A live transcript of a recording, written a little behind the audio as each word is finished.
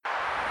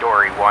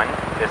Story 1,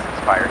 this is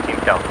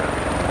Fireteam Delta.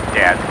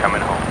 Dad's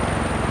coming home.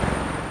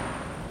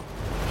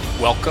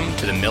 Welcome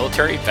to the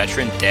Military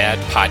Veteran Dad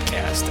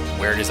Podcast,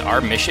 where it is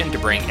our mission to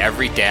bring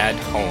every dad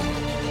home.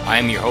 I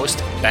am your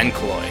host, Ben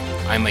Killoy.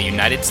 I'm a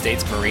United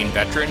States Marine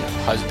veteran,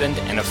 husband,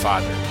 and a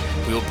father.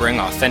 We will bring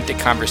authentic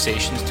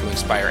conversations to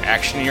inspire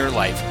action in your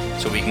life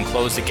so we can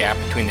close the gap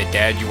between the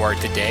dad you are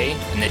today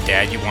and the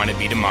dad you want to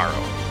be tomorrow.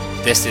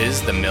 This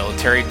is the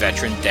Military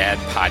Veteran Dad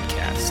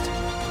Podcast.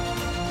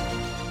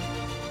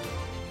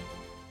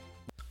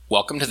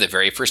 Welcome to the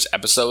very first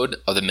episode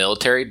of the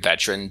Military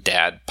Veteran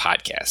Dad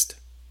Podcast.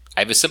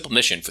 I have a simple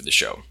mission for the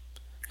show: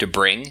 to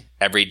bring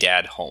every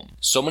dad home.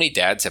 So many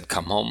dads have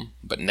come home,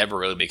 but never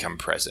really become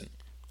present.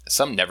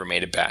 Some never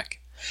made it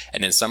back,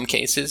 and in some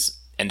cases,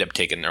 end up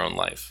taking their own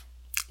life.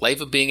 Life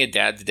of being a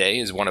dad today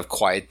is one of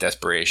quiet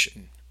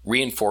desperation,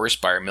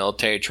 reinforced by our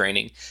military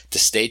training to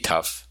stay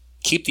tough,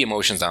 keep the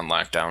emotions on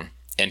lockdown,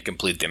 and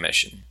complete the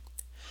mission.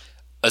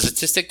 A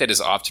statistic that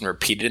is often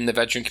repeated in the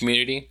veteran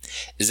community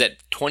is that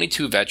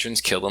 22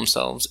 veterans kill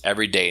themselves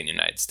every day in the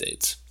United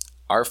States.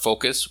 Our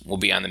focus will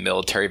be on the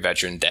military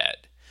veteran dad,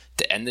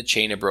 to end the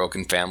chain of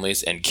broken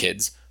families and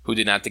kids who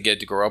did not get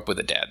to grow up with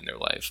a dad in their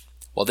life.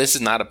 While this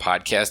is not a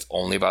podcast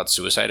only about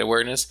suicide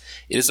awareness,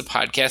 it is a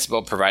podcast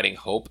about providing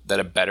hope that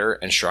a better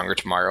and stronger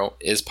tomorrow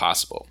is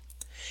possible.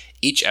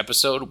 Each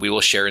episode, we will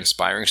share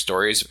inspiring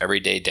stories of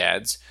everyday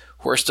dads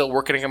who are still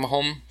working to come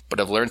home, but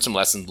have learned some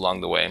lessons along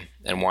the way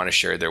and want to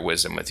share their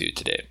wisdom with you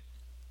today.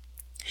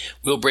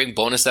 We'll bring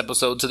bonus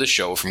episodes to the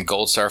show from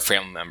Gold Star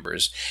family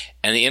members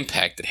and the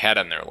impact it had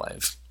on their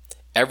life.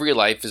 Every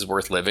life is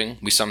worth living.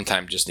 We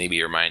sometimes just need to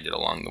be reminded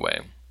along the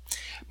way.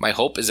 My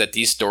hope is that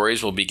these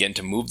stories will begin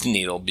to move the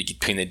needle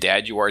between the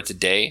dad you are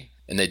today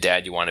and the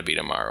dad you want to be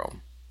tomorrow.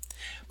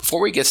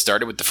 Before we get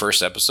started with the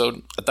first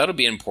episode, I thought it would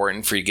be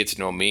important for you to get to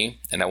know me,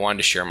 and I wanted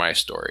to share my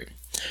story.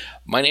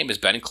 My name is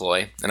Ben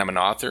Killoy, and I'm an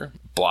author,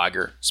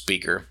 blogger,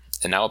 speaker,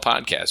 and now a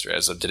podcaster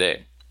as of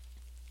today.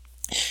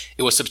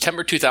 It was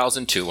September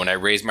 2002 when I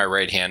raised my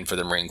right hand for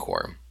the Marine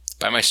Corps.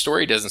 But my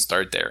story doesn't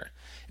start there.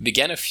 It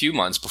began a few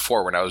months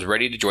before when I was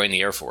ready to join the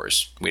Air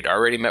Force. We'd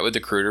already met with the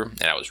recruiter,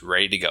 and I was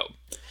ready to go.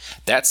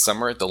 That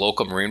summer, the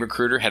local Marine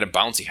recruiter had a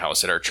bouncy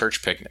house at our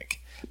church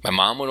picnic. My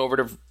mom went over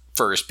to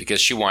first because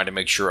she wanted to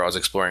make sure I was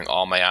exploring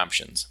all my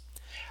options.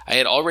 I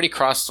had already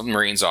crossed the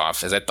Marines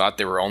off as I thought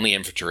they were only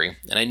infantry,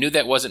 and I knew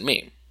that wasn't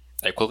me.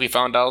 I quickly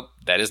found out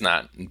that is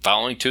not, and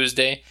following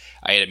Tuesday,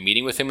 I had a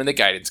meeting with him in the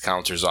guidance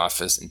counselor's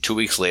office, and 2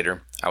 weeks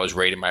later, I was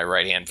rated my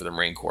right hand for the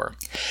Marine Corps.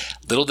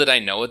 Little did I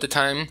know at the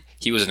time,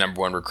 he was the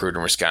 #1 recruiter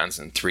in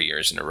Wisconsin 3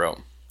 years in a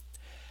row.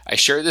 I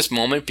share this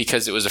moment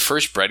because it was the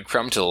first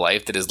breadcrumb to the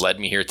life that has led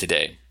me here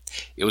today.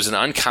 It was an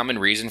uncommon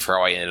reason for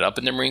how I ended up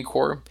in the Marine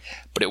Corps,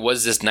 but it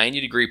was this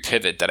 90-degree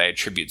pivot that I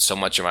attribute so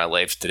much of my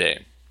life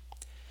today.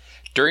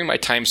 During my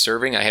time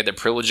serving, I had the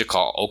privilege to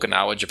call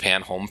Okinawa,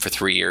 Japan home for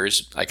 3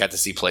 years. I got to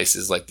see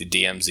places like the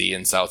DMZ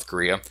in South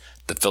Korea,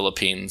 the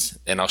Philippines,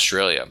 and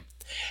Australia.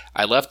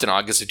 I left in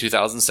August of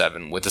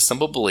 2007 with the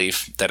simple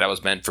belief that I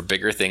was meant for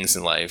bigger things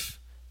in life,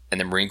 and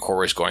the Marine Corps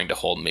was going to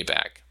hold me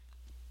back.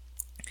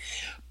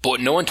 But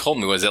what no one told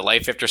me was that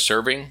life after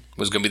serving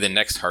was going to be the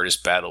next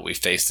hardest battle we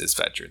faced as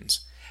veterans.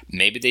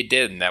 Maybe they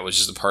did, and that was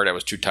just the part I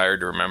was too tired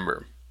to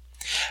remember.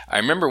 I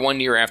remember 1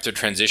 year after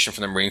transition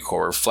from the Marine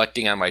Corps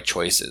reflecting on my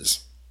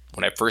choices.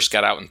 When I first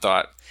got out and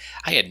thought,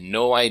 I had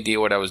no idea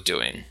what I was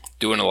doing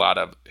a lot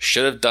of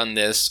should have done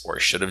this or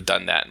should have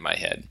done that in my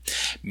head.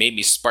 Made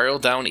me spiral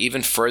down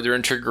even further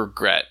into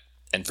regret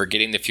and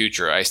forgetting the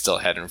future I still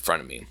had in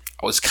front of me.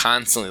 I was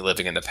constantly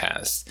living in the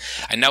past.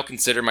 I now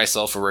consider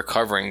myself a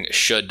recovering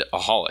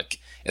should-aholic,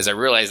 as I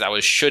realized I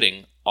was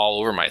shoulding all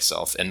over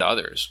myself and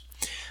others.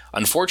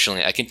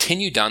 Unfortunately, I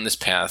continued down this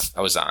path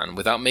I was on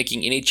without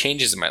making any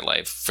changes in my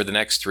life for the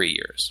next 3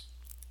 years.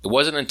 It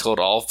wasn't until it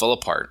all fell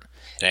apart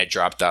and I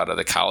dropped out of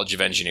the College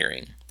of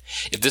Engineering.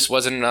 If this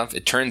wasn't enough,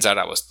 it turns out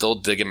I was still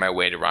digging my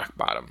way to rock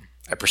bottom.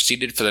 I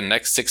proceeded for the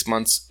next 6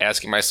 months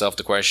asking myself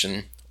the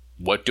question,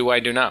 what do I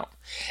do now?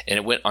 And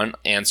it went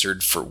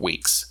unanswered for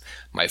weeks.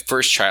 My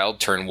first child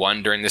turned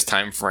 1 during this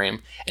time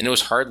frame, and it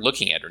was hard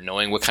looking at her,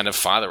 knowing what kind of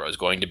father I was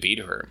going to be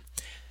to her.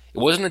 It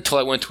wasn't until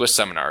I went to a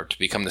seminar to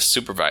become the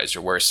supervisor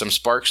where some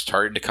sparks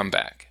started to come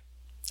back.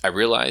 I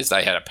realized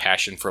I had a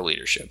passion for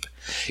leadership.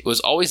 It was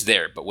always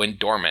there, but went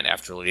dormant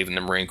after leaving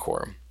the Marine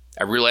Corps.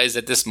 I realized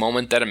at this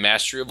moment that a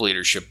mastery of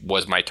leadership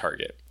was my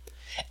target.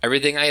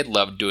 Everything I had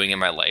loved doing in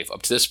my life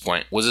up to this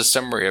point was a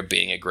summary of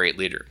being a great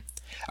leader.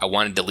 I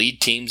wanted to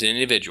lead teams and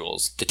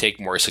individuals to take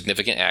more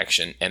significant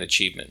action and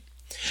achievement.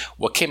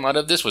 What came out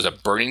of this was a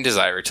burning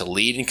desire to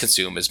lead and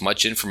consume as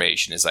much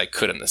information as I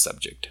could on the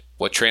subject.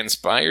 What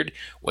transpired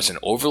was an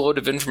overload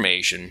of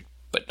information,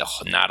 but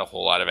not a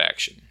whole lot of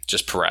action,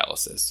 just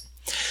paralysis.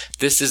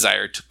 This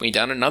desire took me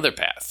down another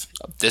path.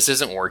 This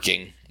isn't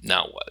working,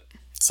 now what?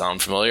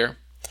 Sound familiar?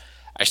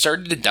 I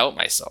started to doubt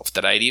myself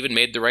that I had even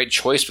made the right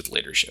choice with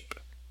leadership.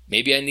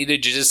 Maybe I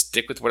needed to just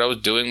stick with what I was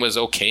doing was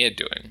okay at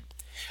doing.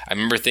 I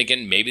remember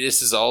thinking maybe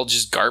this is all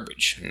just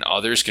garbage and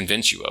others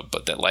convince you of,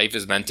 but that life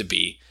is meant to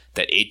be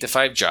that 8 to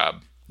 5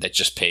 job that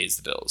just pays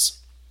the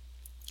bills.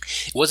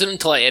 It wasn't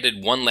until I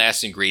added one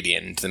last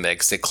ingredient into the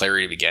mix that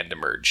clarity began to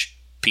emerge.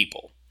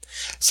 People.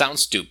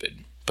 Sounds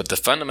stupid, but the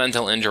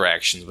fundamental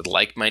interactions with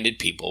like-minded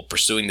people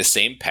pursuing the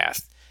same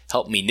path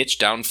helped me niche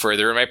down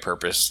further in my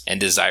purpose and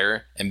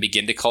desire and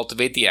begin to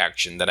cultivate the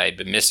action that I had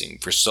been missing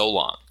for so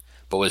long,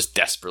 but was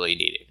desperately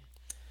needing.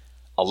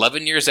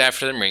 11 years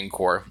after the Marine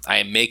Corps, I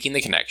am making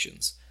the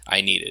connections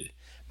I needed,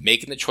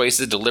 making the choices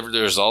to deliver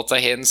the results I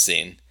hadn't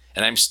seen,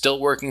 and I'm still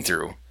working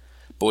through,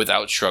 but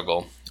without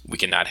struggle, we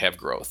cannot have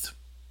growth.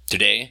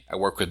 Today, I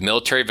work with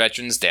military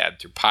veterans' dads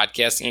through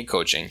podcasting and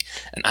coaching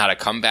on how to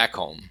come back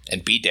home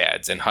and be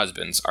dads and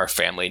husbands our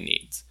family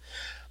needs.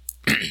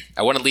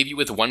 I want to leave you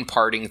with one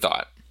parting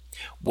thought.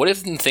 What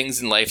if the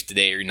things in life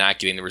today are not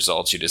getting the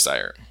results you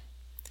desire?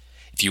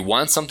 If you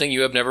want something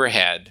you have never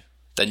had,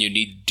 then you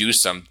need to do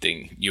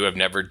something you have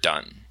never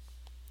done.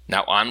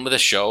 Now on with the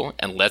show,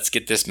 and let's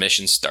get this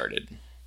mission started.